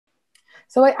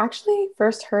So I actually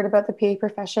first heard about the PA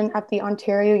profession at the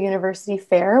Ontario University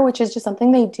Fair, which is just something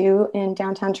they do in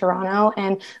downtown Toronto.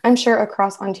 And I'm sure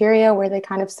across Ontario, where they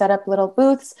kind of set up little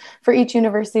booths for each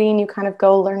university and you kind of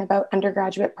go learn about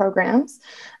undergraduate programs.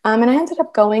 And I ended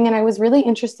up going and I was really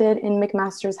interested in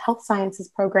McMaster's Health Sciences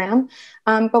program.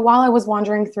 But while I was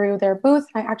wandering through their booth,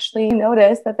 I actually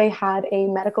noticed that they had a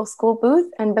medical school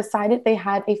booth and beside it, they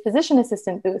had a physician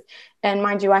assistant booth. And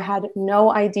mind you, I had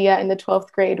no idea in the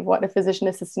 12th grade what a physician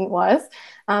assistant was.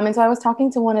 And so I was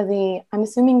talking to one of I'm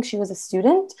assuming she was a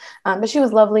student, but she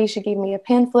was lovely. She gave me a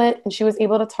pamphlet and she was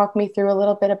able to talk me through a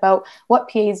little bit about what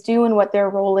PAs do and what their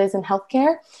role is in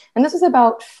healthcare. And this was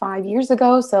about 5 years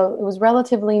ago, so it was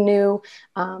relatively new,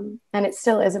 and it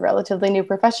still is a relatively new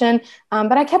profession,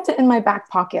 but I kept it in my back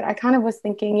pocket. I kind of was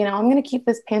thinking, I'm going to keep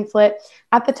this pamphlet.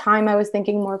 At the time, I was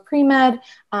thinking more pre-med,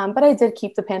 but I did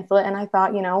keep the pamphlet and I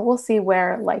thought, we'll see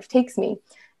where life takes me.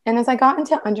 And as I got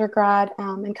into undergrad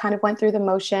and kind of went through the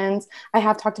motions, I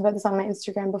have talked about this on my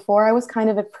Instagram before, I was kind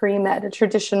of a pre-med, a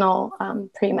traditional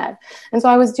pre-med. And so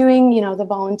I was doing, the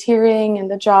volunteering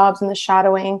and the jobs and the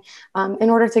shadowing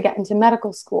in order to get into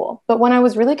medical school. But when I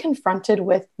was really confronted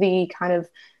with the kind of,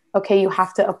 okay, you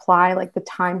have to apply, like the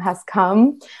time has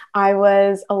come, I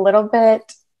was a little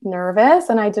bit nervous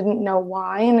and I didn't know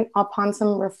why. And upon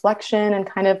some reflection and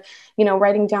kind of,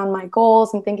 writing down my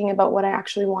goals and thinking about what I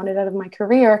actually wanted out of my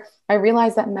career, I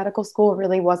realized that medical school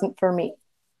really wasn't for me.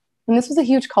 And this was a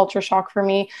huge culture shock for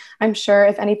me. I'm sure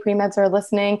if any pre-meds are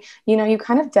listening, you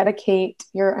kind of dedicate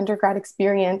your undergrad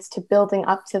experience to building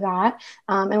up to that.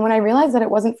 And when I realized that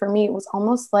it wasn't for me, it was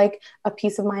almost like a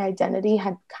piece of my identity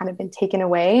had kind of been taken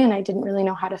away and I didn't really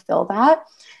know how to fill that.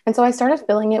 And so I started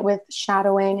filling it with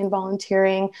shadowing and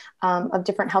volunteering of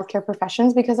different healthcare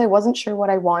professions because I wasn't sure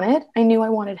what I wanted. I knew I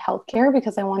wanted healthcare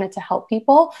because I wanted to help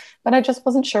people, but I just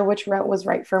wasn't sure which route was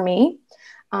right for me.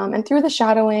 And through the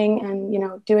shadowing and,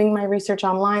 doing my research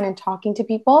online and talking to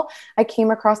people, I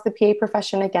came across the PA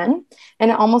profession again.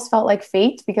 And it almost felt like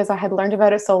fate because I had learned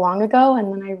about it so long ago.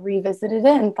 And then I revisited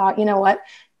it and thought, you know what,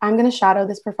 I'm going to shadow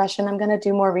this profession. I'm going to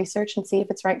do more research and see if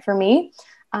it's right for me.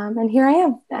 And here I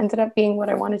am. It ended up being what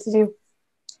I wanted to do.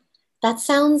 That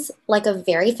sounds like a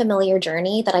very familiar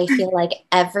journey that I feel like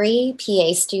every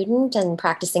PA student and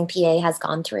practicing PA has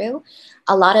gone through.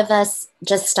 A lot of us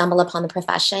just stumble upon the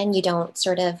profession. You don't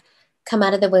sort of come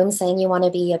out of the womb saying you want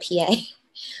to be a PA.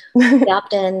 We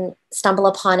often stumble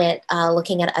upon it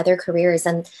looking at other careers.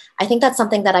 And I think that's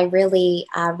something that I really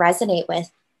resonate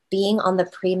with, being on the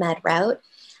pre-med route.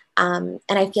 And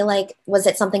I feel like, was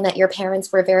it something that your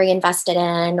parents were very invested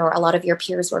in or a lot of your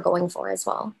peers were going for as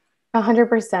well?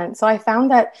 100%. So I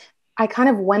found that I kind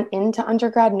of went into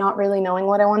undergrad not really knowing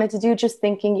what I wanted to do, just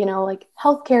thinking, like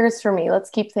healthcare is for me. Let's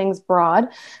keep things broad.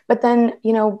 But then,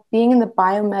 being in the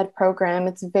biomed program,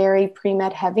 it's very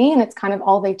pre-med heavy and it's kind of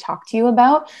all they talk to you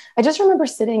about. I just remember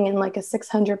sitting in like a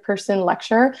 600-person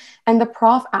lecture and the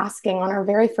prof asking on our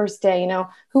very first day,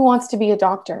 who wants to be a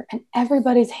doctor? And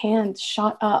everybody's hand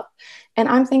shot up. And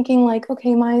I'm thinking like,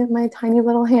 okay, my tiny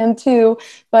little hand too,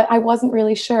 but I wasn't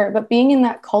really sure. But being in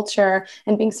that culture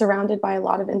and being surrounded by a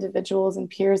lot of individuals and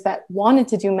peers that wanted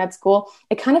to do med school,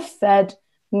 it kind of fed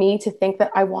me to think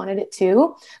that I wanted it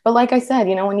too. But like I said,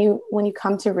 when you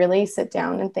come to really sit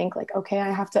down and think like, okay,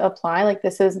 I have to apply, like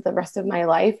this is the rest of my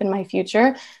life and my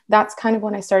future. That's kind of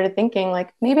when I started thinking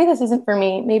like, maybe this isn't for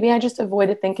me. Maybe I just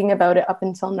avoided thinking about it up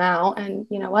until now. And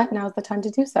you know what? Now's the time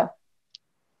to do so.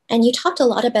 And you talked a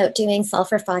lot about doing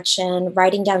self-reflection,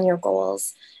 writing down your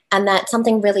goals, and that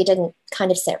something really didn't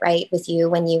kind of sit right with you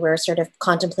when you were sort of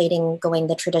contemplating going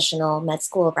the traditional med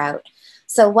school route.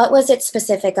 So what was it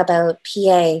specific about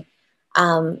PA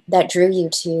that drew you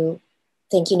to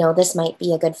think, this might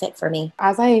be a good fit for me?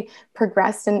 As I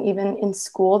progressed and even in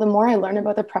school, the more I learned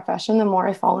about the profession, the more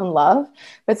I fall in love.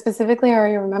 But specifically,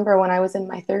 I remember when I was in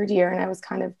my third year and I was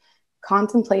kind of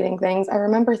contemplating things, I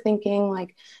remember thinking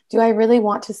like, do I really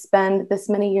want to spend this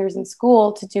many years in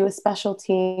school to do a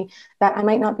specialty that I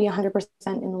might not be 100%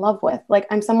 in love with? Like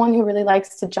I'm someone who really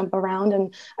likes to jump around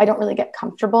and I don't really get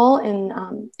comfortable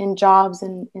in jobs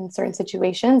and in certain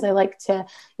situations. I like to,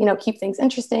 keep things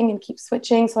interesting and keep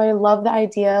switching. So I love the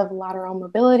idea of lateral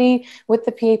mobility with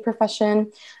the PA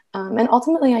profession. And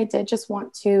ultimately I did just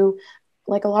want to,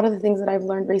 like a lot of the things that I've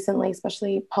learned recently,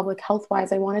 especially public health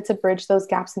wise, I wanted to bridge those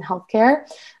gaps in healthcare.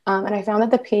 And I found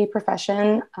that the PA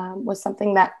profession was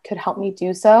something that could help me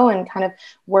do so and kind of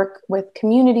work with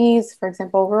communities, for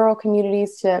example, rural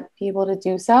communities, to be able to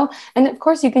do so. And of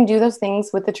course, you can do those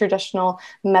things with the traditional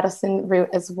medicine route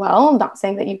as well. I'm not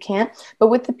saying that you can't, but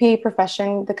with the PA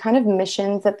profession, the kind of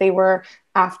missions that they were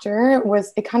after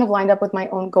it kind of lined up with my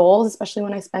own goals, especially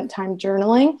when I spent time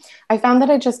journaling. I found that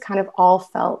it just kind of all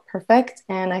felt perfect,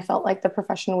 and I felt like the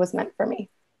profession was meant for me.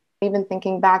 Even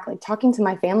thinking back, like talking to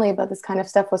my family about this kind of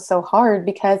stuff was so hard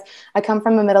because I come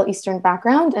from a Middle Eastern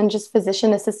background, and just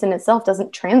physician assistant itself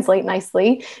doesn't translate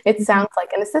nicely. It sounds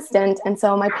like an assistant. And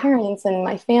so my parents and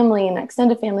my family and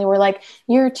extended family were like,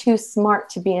 "You're too smart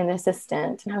to be an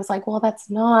assistant." And I was like, well, that's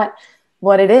not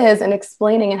what it is. And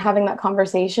explaining and having that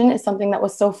conversation is something that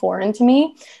was so foreign to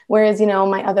me. Whereas,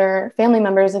 my other family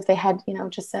members, if they had,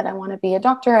 just said, "I want to be a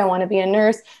doctor, I want to be a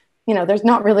nurse," there's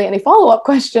not really any follow-up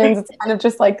questions. It's kind of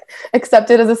just like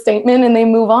accepted as a statement and they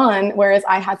move on. Whereas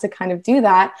I had to kind of do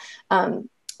that.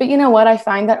 But you know what? I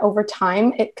find that over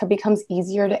time, it becomes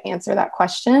easier to answer that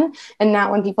question. And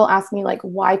now when people ask me like,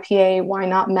 why PA, why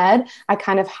not med? I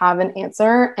kind of have an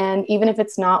answer. And even if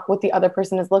it's not what the other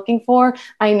person is looking for,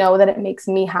 I know that it makes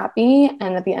me happy.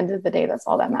 And at the end of the day, that's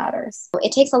all that matters.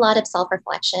 It takes a lot of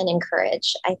self-reflection and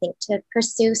courage, I think, to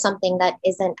pursue something that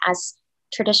isn't as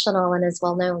traditional and as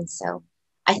well known. So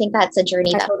I think that's a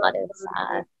journey that a lot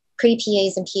of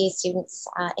pre-PAs and PA students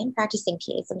and practicing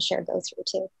PAs, I'm sure, go through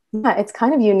too. Yeah, it's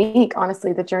kind of unique,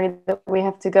 honestly, the journey that we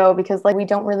have to go, because we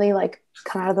don't really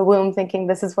come out of the womb thinking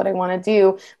this is what I want to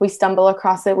do. We stumble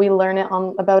across it. We learn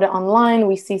about it online.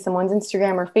 We see someone's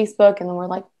Instagram or Facebook, and then we're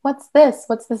like, what's this?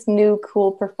 What's this new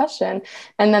cool profession?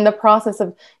 And then the process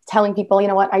of telling people, you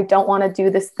know what, I don't want to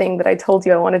do this thing that I told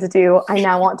you I wanted to do. I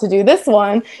now want to do this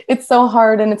one. It's so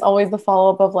hard. And it's always the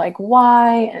follow-up of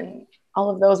why, and all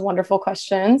of those wonderful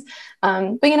questions.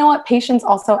 But you know what? Patients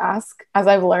also ask, as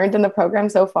I've learned in the program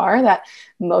so far, that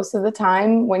most of the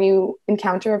time when you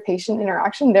encounter a patient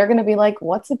interaction, they're going to be like,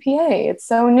 what's a PA? It's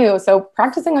so new. So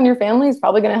practicing on your family is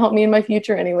probably going to help me in my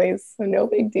future anyways. So no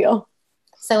big deal.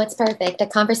 So it's perfect. A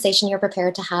conversation you're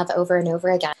prepared to have over and over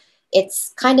again.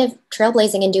 It's kind of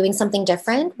trailblazing and doing something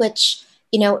different, which,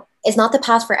 is not the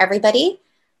path for everybody,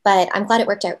 but I'm glad it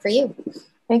worked out for you.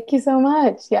 Thank you so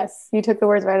much. Yes, you took the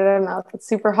words right out of my mouth. It's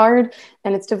super hard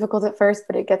and it's difficult at first,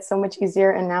 but it gets so much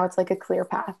easier. And now it's like a clear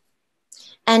path.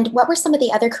 And what were some of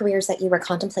the other careers that you were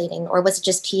contemplating, or was it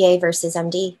just PA versus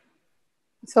MD?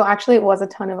 So actually it was a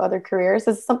ton of other careers.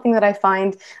 This is something that I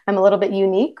find I'm a little bit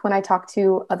unique when I talk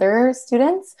to other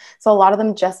students. So a lot of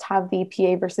them just have the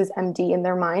PA versus MD in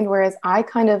their mind. Whereas I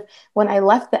when I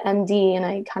left the MD and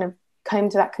I kind of came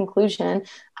to that conclusion,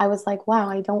 I was like, wow,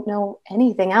 I don't know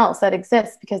anything else that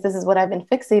exists because this is what I've been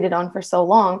fixated on for so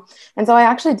long. And so I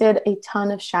actually did a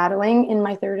ton of shadowing in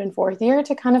my 3rd and 4th year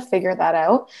to kind of figure that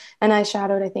out. And I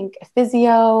shadowed, I think, a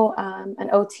physio, an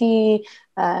OT,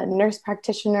 a nurse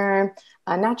practitioner,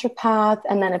 a naturopath,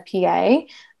 and then a PA.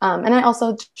 And I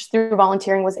also, just through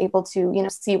volunteering, was able to,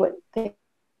 see what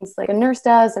like a nurse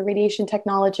does, a radiation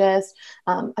technologist,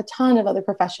 a ton of other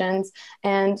professions.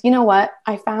 And you know what?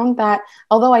 I found that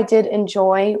although I did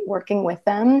enjoy working with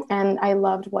them and I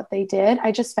loved what they did,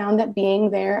 I just found that being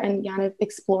there and kind of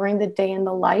exploring the day in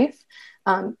the life,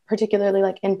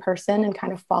 particularly in person and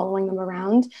kind of following them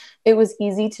around, it was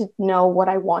easy to know what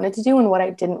I wanted to do and what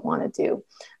I didn't want to do.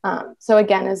 So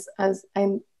again, as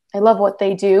I love what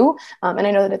they do, and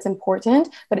I know that it's important,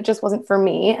 but it just wasn't for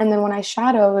me. And then when I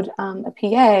shadowed a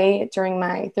PA during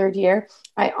my 3rd year,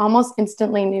 I almost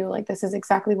instantly knew this is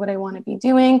exactly what I want to be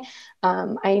doing.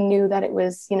 I knew that it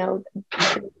was, the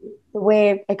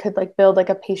way I could build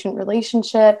a patient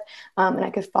relationship, and I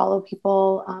could follow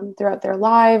people throughout their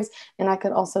lives. And I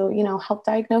could also, help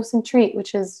diagnose and treat,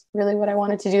 which is really what I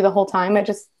wanted to do the whole time. It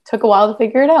just took a while to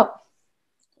figure it out.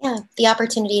 Yeah, the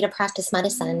opportunity to practice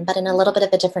medicine, but in a little bit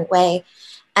of a different way.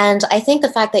 And I think the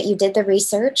fact that you did the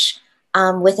research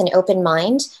with an open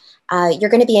mind,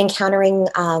 you're going to be encountering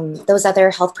those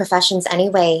other health professions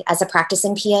anyway as a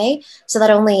practicing PA. So that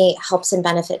only helps and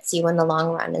benefits you in the long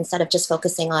run instead of just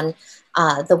focusing on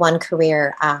the one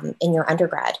career in your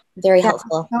undergrad. Very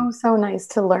helpful. So nice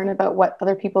to learn about what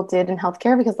other people did in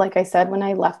healthcare, because like I said, when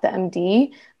I left the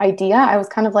MD idea, I was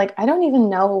kind of like, I don't even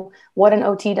know what an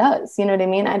OT does. You know what I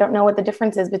mean? I don't know what the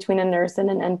difference is between a nurse and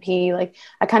an NP.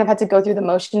 I kind of had to go through the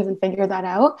motions and figure that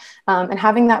out. And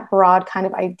having that broad kind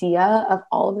of idea of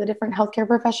all of the different healthcare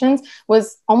professions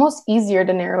was almost easier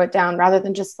to narrow it down rather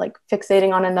than just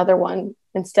fixating on another one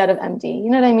instead of MD. You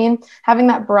know what I mean? Having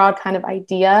that broad kind of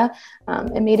idea,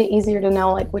 it made it easier to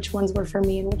know which ones were for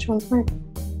me and which ones weren't.